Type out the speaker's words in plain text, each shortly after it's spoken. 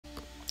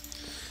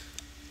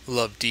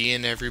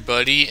Labdien,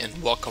 everybody,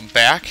 and welcome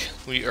back.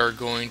 We are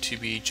going to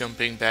be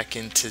jumping back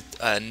into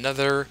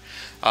another,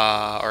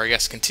 or I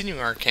guess continuing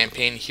our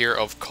campaign here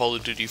of Call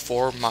of Duty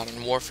 4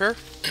 Modern Warfare.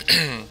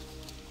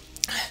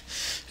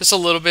 Just a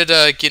little bit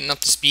getting up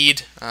to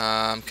speed.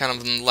 Kind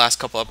of in the last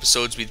couple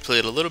episodes, we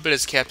played a little bit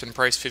as Captain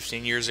Price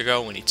 15 years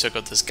ago when he took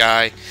out this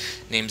guy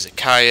named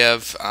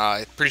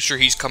Zakayev. Pretty sure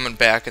he's coming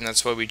back, and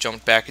that's why we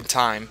jumped back in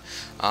time.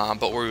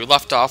 But where we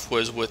left off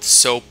was with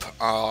Soap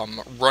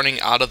running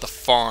out of the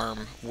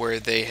farm where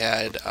they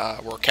had,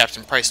 where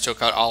Captain Price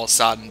took out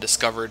Al-Assad and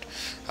discovered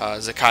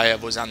Zakayev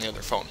was on the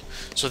other phone.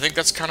 So I think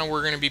that's kind of where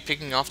we're going to be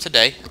picking off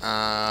today.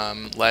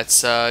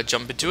 Let's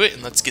jump into it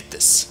and let's get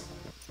this.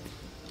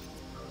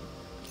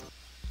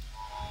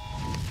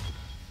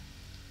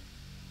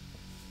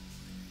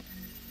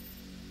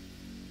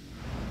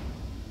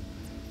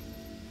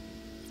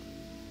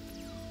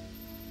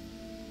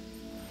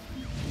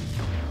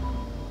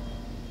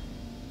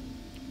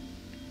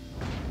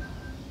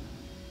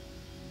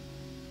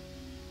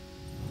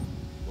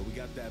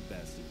 That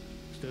bastard.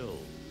 Still,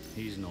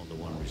 he's not the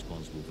one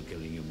responsible for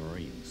killing your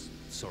Marines.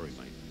 Sorry,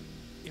 mate.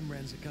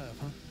 Imran Zakayev,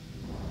 huh?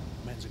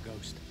 Man's a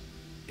ghost.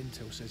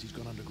 Intel says he's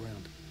gone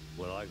underground.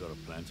 Well, I got a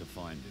plan to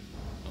find him.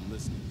 I'm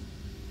listening.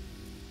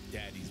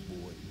 Daddy's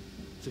boy.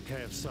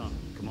 Zakayev's son,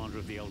 commander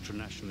of the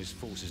ultra-nationalist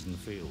forces in the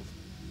field.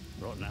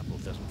 Rotten apple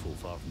doesn't fall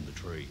far from the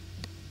tree.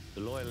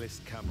 The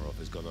loyalist Kamarov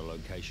has got a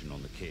location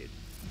on the kid.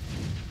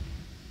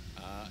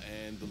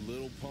 And the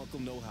little punk'll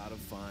know how to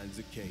find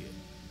Zakayev.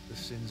 The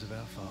sins of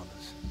our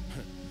fathers.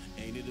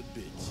 Ain't it a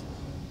bitch?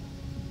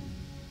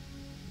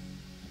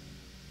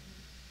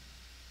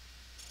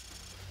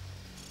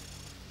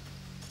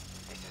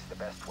 This is the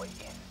best way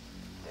in.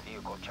 The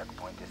vehicle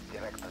checkpoint is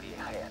directly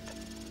ahead.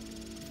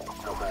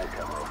 Not bad,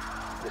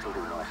 Kamarov. This'll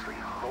do nicely.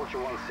 Vulture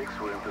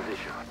 1-6, we're in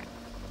position.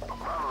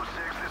 Bravo 6,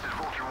 this is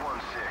Vulture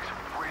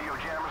 1-6. Radio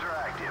jammers are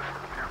active.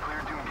 You're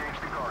cleared to engage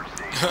the guard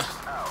station.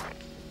 Out.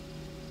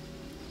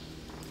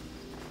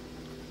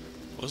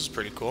 Well, this is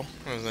pretty cool.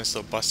 There's a nice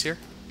little bus here.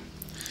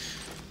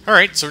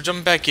 Alright, so we're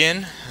jumping back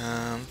in.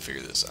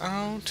 Figure this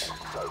out.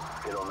 So,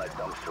 get on that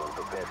dumpster and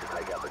prepare to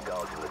take out the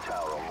guards in the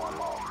tower on my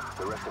mark.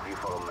 The rest of you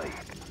follow me.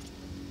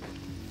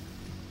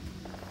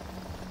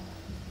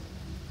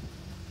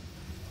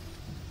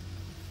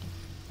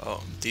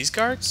 Oh, these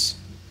guards?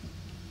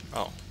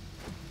 Oh.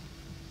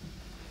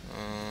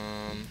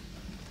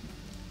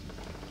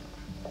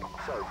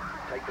 So,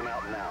 take them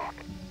out now.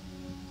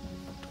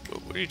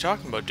 What are you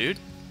talking about, dude?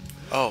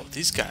 Oh,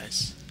 these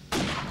guys. Go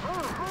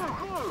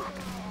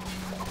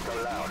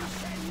loud.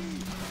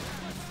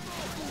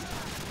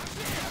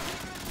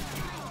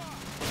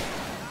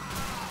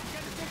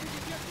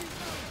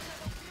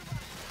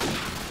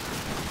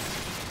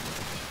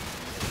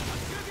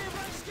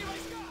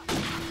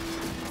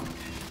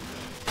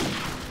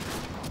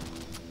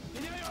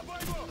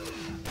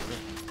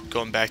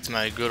 Going back to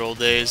my good old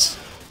days.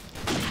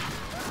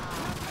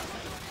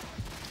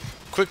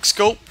 Quick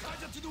scope.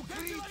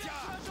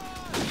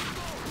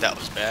 That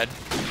was bad. I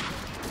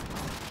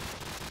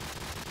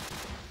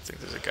think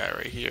there's a guy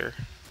right here.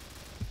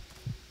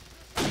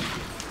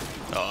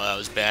 Oh, that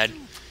was bad.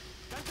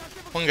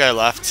 One guy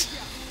left.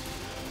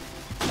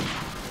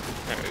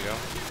 There we go.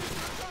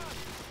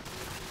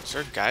 Is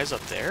there guys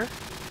up there?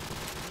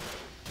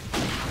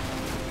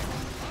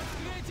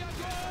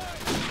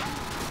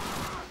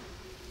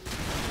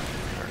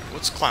 Alright,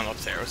 let's climb up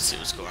there. Let's see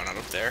what's going on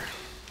up there.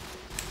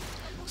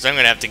 Because I'm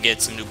going to have to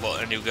get some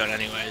a new gun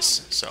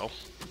anyways, so...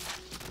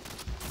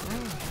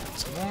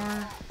 Some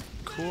more.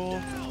 Cool.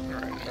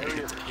 Alright, I'm gonna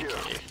get the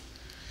AK.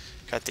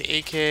 Got the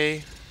AK.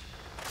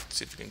 Let's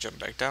see if we can jump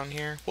back down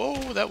here.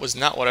 Whoa, that was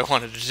not what I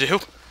wanted to do.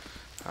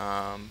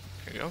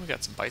 Here we go, we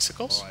got some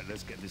bicycles. Alright,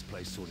 let's get this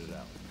place sorted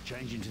out.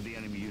 Change into the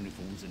enemy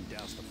uniforms and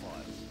douse the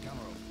fires.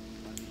 Kamarov,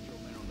 I need your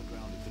men on the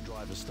ground if the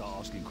drivers start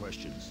asking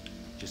questions.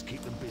 Just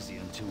keep them busy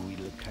until we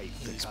locate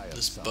the chaos.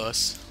 This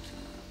bus.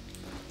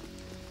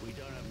 We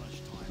don't have much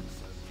time,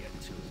 so get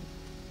to it.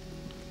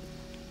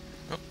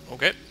 Oh,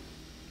 okay.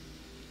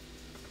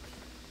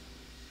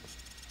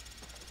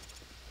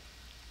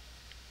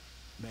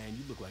 Man,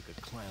 you look like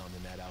a clown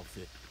in that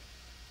outfit.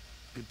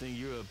 Good thing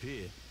you're up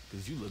here,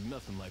 because you look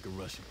nothing like a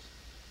Russian.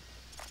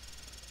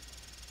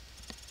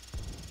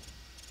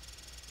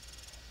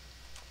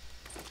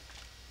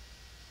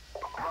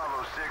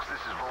 Bravo 6, this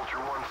is Vulture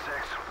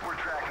 1-6. We're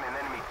tracking an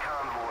enemy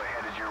convoy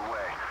headed your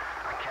way.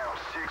 I count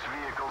 6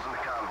 vehicles in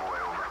the convoy,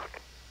 over.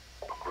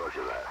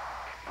 Roger that.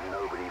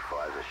 Nobody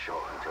fires a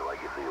shot until I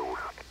give the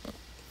order.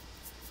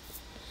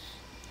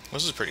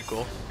 This is pretty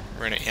cool.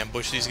 We're gonna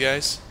ambush these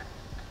guys.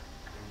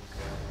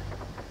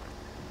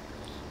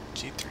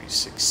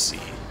 G36C.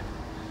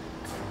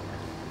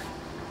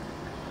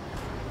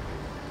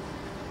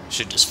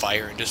 Should just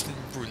fire and just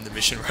ruin the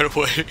mission right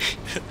away.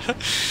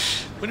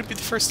 Wouldn't it be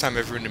the first time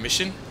I've ruined a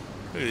mission?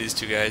 Look at these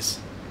two guys.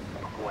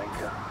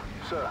 Wanker.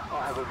 Sir,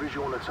 I have a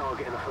visual on the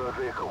target in the third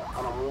vehicle,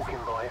 and I'm walking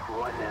by it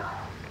right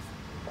now.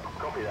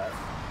 Copy that.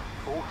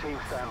 All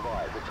teams stand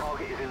by. The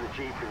target is in the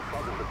Jeep in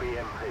front of the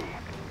BMP.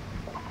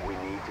 We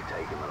need to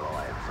take him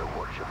alive, so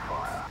watch capture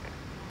fire.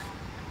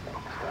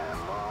 Stand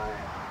by.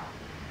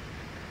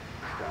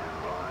 Stand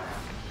by.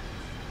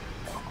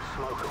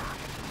 Smoke them.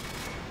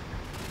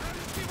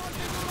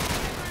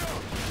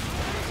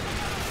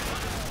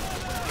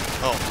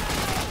 Oh.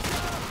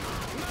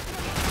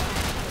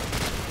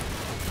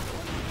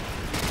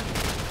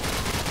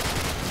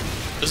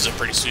 This is a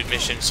pretty sweet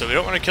mission, so we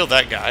don't want to kill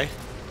that guy.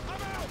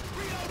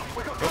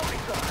 We got company,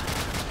 sir.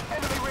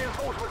 Enemy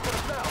reinforcements to the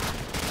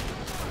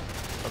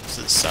south. Up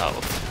to the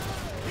south.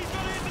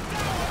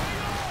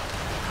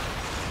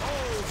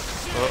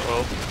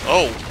 Uh-oh.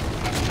 Oh!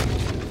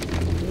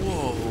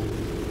 Whoa.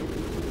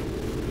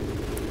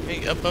 Hey,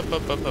 up, up,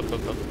 up, up, up,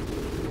 up, up.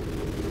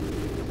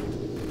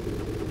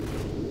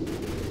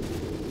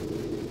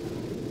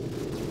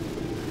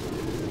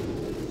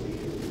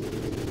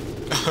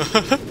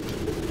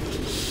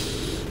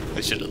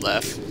 I should have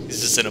laughed.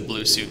 He's just in a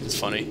blue suit. It's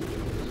funny.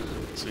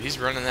 So he's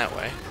running that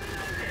way.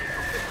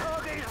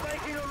 Target is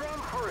making a run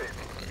for it.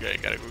 Okay,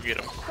 gotta go get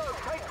him. So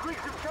take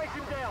Griggs and chase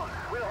him down.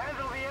 We'll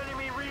handle the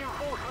enemy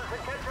reinforcements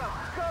and catch up.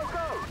 Go,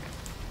 go!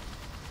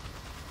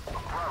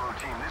 Bravo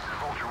team, this is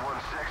Vulture 1-6.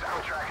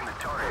 I'm tracking the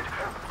target.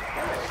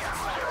 Damn, this guy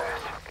moves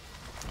fast.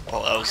 Oh,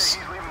 that was... Okay,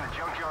 he's leaving the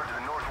junkyard to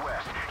the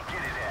northwest.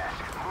 Get his ass.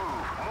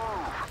 Move,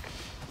 move.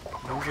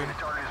 Okay, the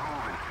target is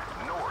moving.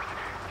 North.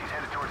 He's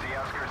headed towards the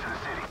outskirts of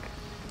the city.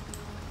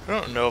 I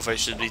don't know if I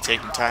should be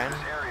taking time. This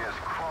area is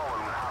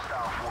crawling with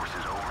hostile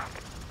forces, over.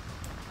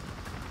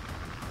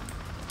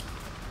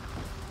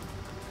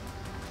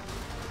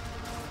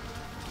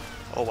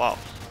 Oh, wow.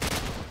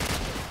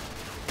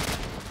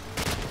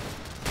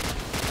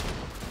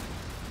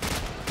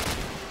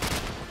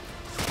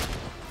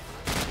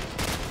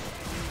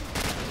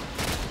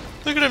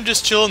 Look at him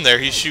just chilling there.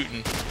 He's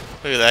shooting.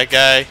 Look at that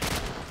guy.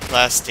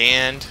 Last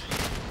stand.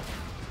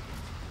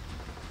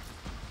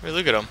 Hey,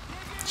 look at him.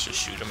 Let's just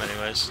shoot him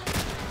anyways.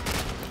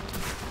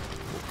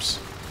 Oops.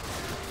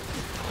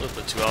 A little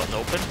bit too out in the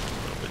open. A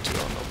little bit too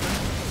out in the open.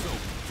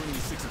 Friendly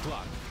 6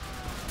 o'clock.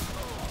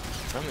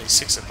 Friendly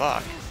 6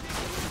 o'clock.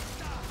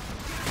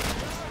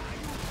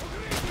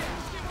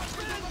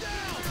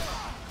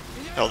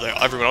 Oh, there.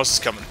 Everyone else is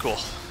coming. Cool.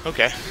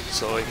 Okay.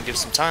 So we can give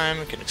some time.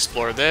 We can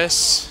explore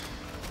this.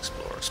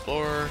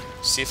 Explore.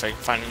 See if I can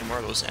find any more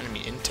of those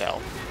enemy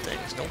intel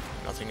things. Nope.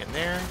 Nothing in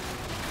there.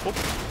 Oh.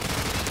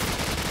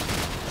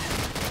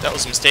 That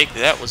was a mistake.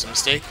 That was a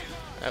mistake.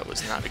 That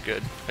was not a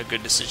good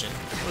decision.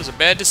 It was a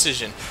bad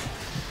decision.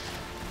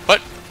 But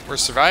we're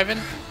surviving.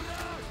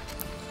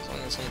 As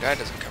long as some guy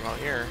doesn't come out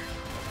here.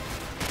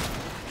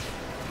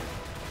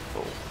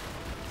 Oh.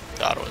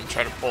 God, I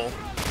try to pull.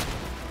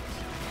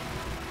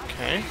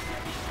 Okay.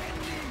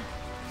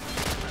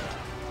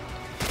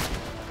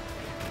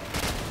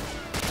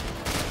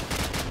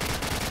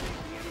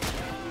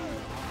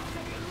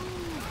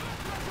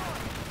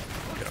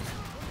 Get him.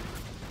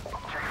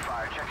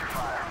 Check your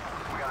fire.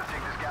 We gotta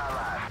take this guy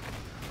alive.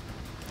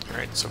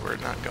 Alright, so we're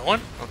not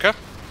going. Okay.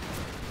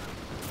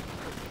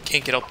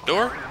 Can't get out the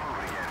door. Target is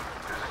moving again.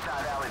 There's a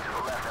side alley to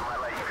the left that might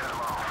let you cut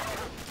him off.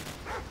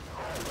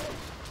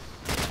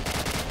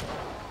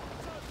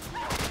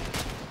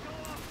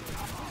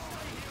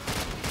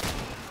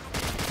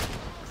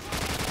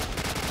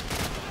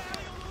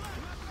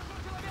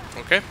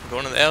 Okay,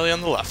 going to the alley on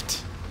the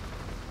left.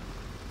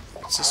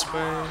 What's this way?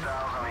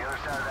 Hostiles on the other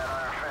side of that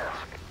iron fence.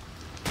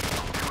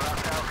 Two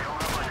hostiles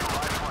coming up on your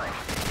right flank.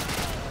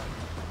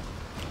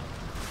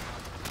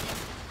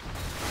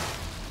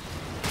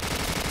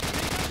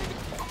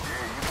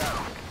 Yeah, you got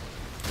him.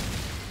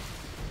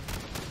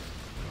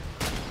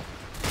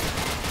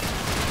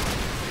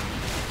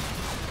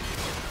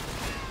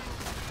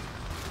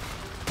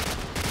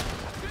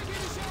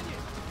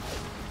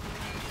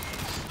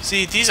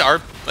 See, these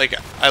are like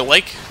I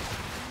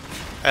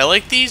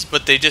like these,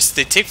 but they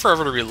take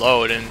forever to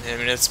reload, and I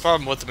mean it's the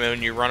problem with them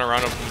when you run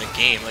around them in the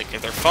game. Like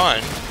they're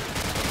fun,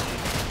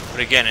 but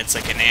again, it's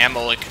like an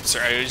ammo. Like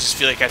I just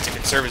feel like I have to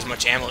conserve as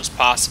much ammo as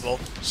possible,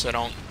 so I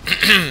don't.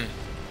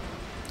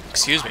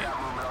 Excuse me.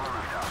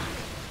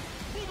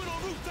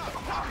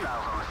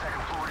 Hostiles on the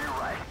second floor to your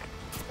right.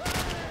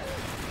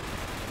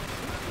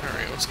 All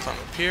right, let's climb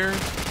up here.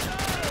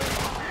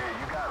 Yeah,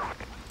 you got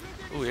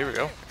him. Ooh, here we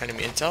go.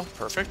 Enemy intel,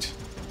 perfect.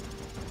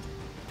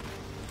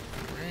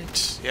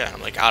 Alright, yeah,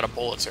 I'm like out of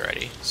bullets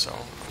already, so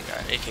I got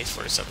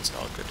AK-47's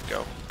all good to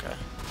go. Okay.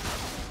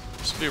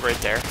 This will be right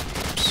there.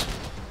 Oops.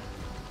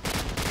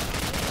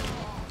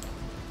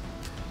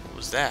 What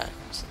was that?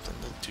 Something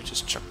the dude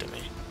just chucked at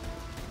me.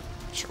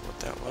 Not sure what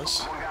that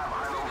was. One guy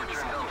behind the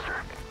overturned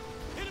dumpster.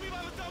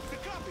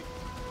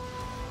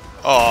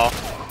 Oh,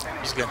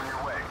 he's good. On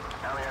your way.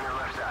 Alley on your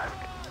left side.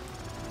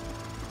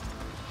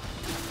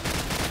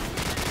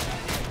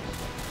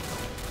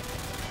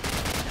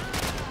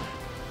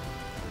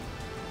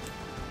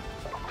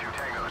 Two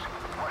tangos.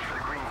 Watch for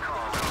the green car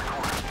around the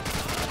corner.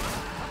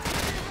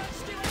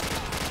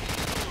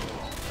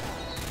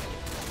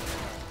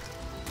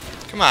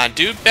 Come on,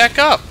 dude, back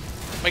up.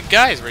 My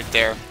guy's right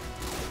there.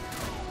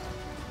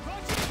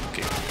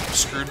 Okay, I'm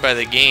screwed by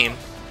the game.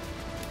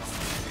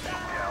 Yeah,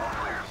 all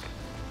clear.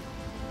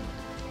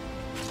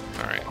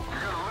 Alright. You're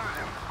gonna lose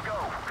him. Go,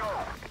 go.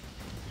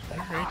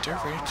 Alright,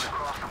 alright.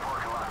 Across the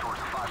parking lot towards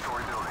the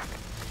 5-story building.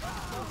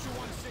 Vulture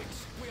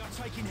 1-6, we are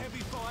taking heavy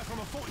fire from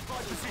a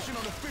fortified position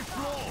on the 5th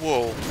floor.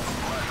 Whoa.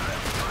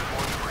 First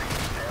one's free.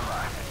 Stand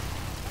by.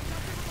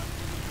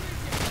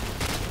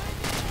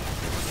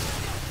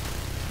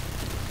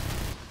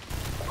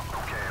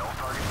 Okay, all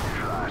targets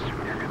neutralized. You're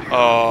good to go.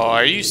 Oh,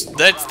 are you...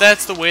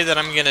 That's the way that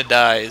I'm gonna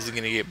die, is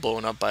gonna get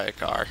blown up by a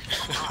car.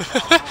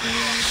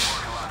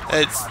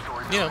 It's,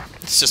 you know,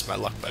 it's just my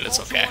luck, but it's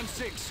okay.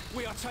 Vulture 1-6,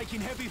 we are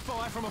taking heavy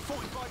fire from a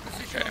fortified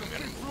position Okay, on I'm the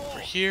gonna 5th move over floor.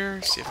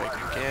 here, see if I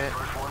can get...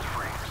 First one's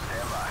free.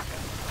 Stand by.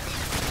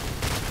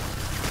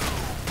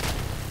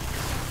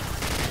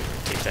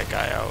 Take that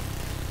guy out.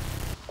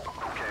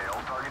 Okay,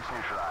 all targets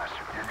neutralized.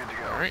 You're good to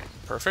go. Alright,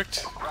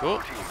 perfect. Bravo Cool.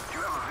 team, do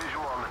you have a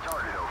visual on the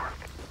target? Over.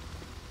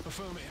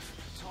 Affirmative.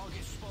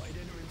 Target spotted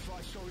entering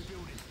 5-story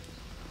building.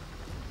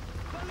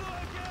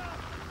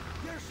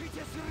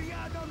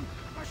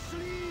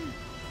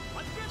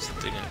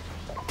 Something in...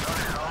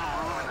 Target is on the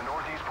room in the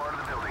northeast part of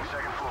the building,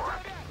 2nd floor.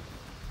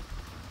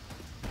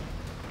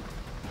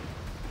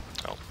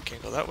 Oh,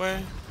 can't go that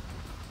way.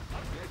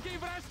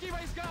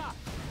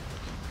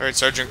 Alright,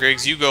 Sergeant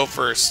Griggs, you go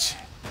first.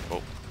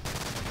 Oh.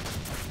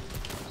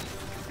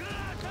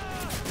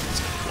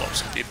 Let's blow up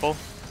some people.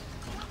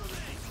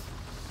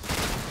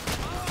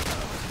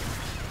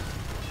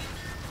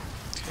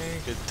 Okay,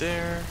 good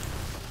there.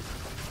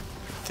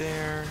 Right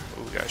there.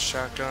 Oh, we got a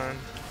shotgun.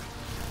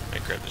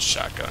 Might grab the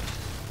shotgun.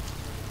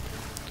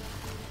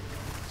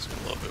 So a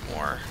little bit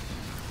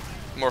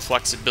more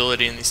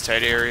flexibility in these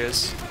tight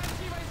areas.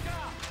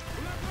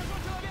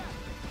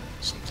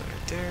 Something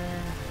right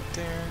there, right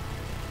there.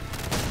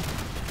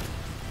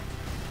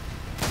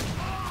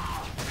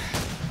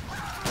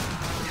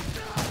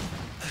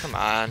 Come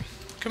on.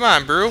 Come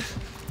on, Brew.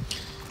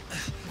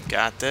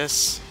 Got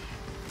this.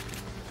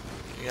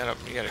 You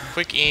gotta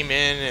quick aim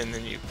in and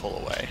then you pull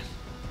away.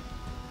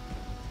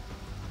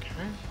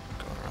 Okay,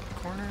 going around the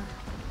corner.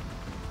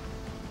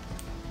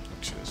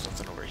 Make sure there's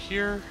nothing over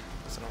here.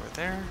 Nothing over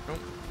there. Nope.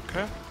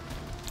 Okay.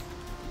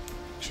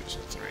 Make sure there's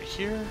nothing right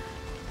here.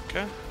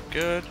 Okay,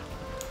 good.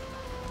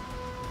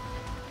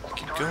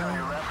 Keep going.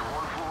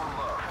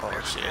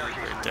 Oh shit,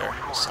 right there.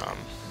 Some.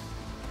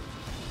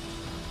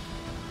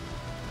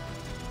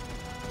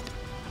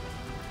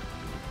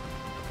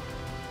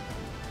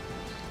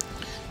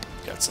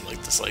 Got some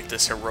like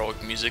this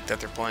heroic music that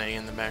they're playing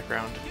in the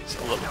background. It's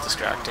a little bit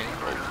distracting.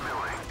 Oh.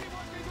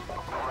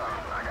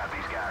 I got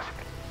these guys.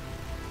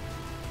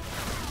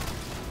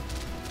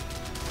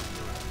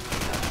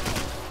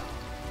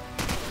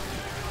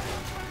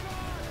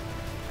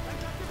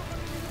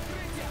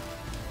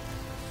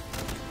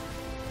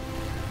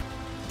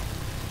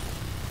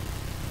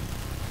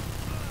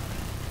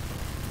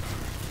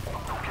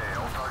 Okay,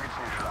 all targets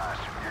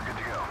neutralized. You're good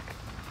to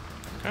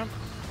go. Okay.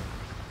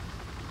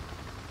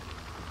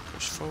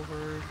 Push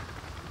forward.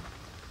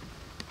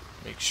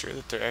 Make sure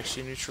that they're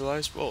actually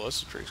neutralized. Whoa, this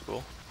is pretty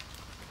cool.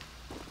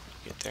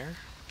 Get there.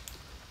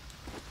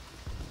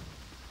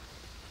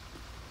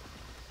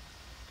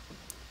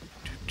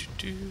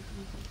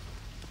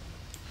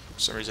 For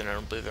some reason, I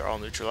don't believe they're all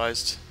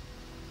neutralized.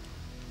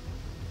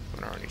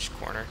 One around each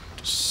corner.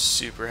 Just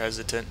super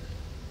hesitant.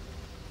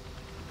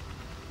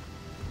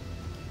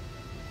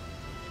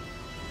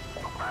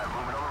 Alright,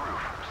 moving on the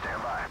roof.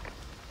 Stand by.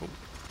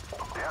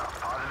 Yeah,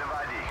 positive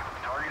ID.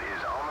 Target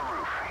is on the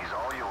roof. He's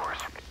all yours.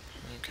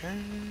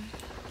 Okay.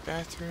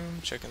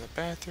 Bathroom. Checking the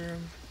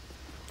bathroom.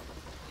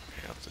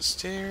 Okay, up the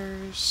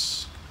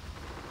stairs.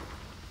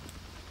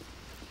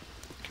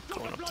 Keep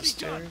going up the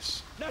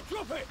stairs. Now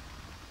drop it!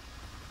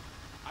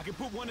 I can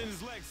put one in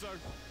his leg, sir.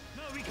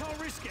 No, we can't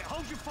risk it.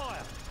 Hold your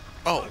fire.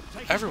 Oh,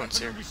 Take his everyone's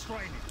weapon here. and restrain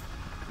him.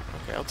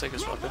 Okay, I'll take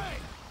his Drop weapon.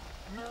 it!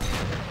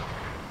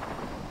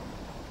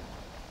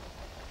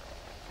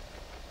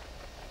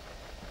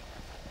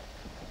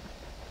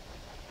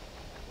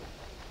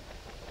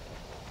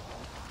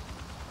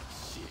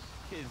 Shit,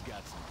 kid's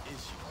got some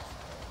issues.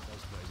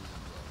 Those babies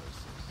and brothers.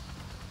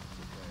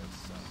 Took care of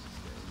son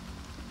instead.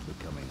 We're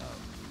coming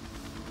home.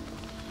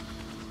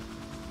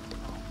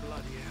 Oh,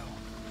 bloody hell.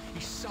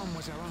 His son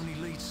was our only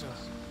lead, sir.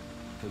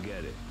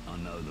 Forget it. I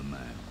know the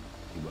man.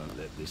 He won't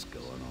let this go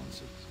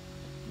unanswered.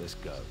 Let's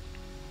go.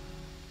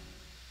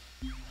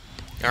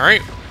 All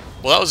right.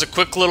 Well, that was a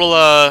quick little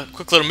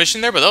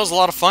mission there, but that was a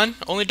lot of fun.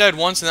 Only died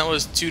once, and that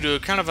was due to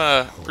kind of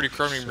a pretty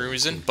crummy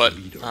reason. But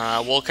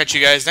we'll catch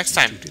you guys next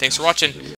time. Thanks for watching.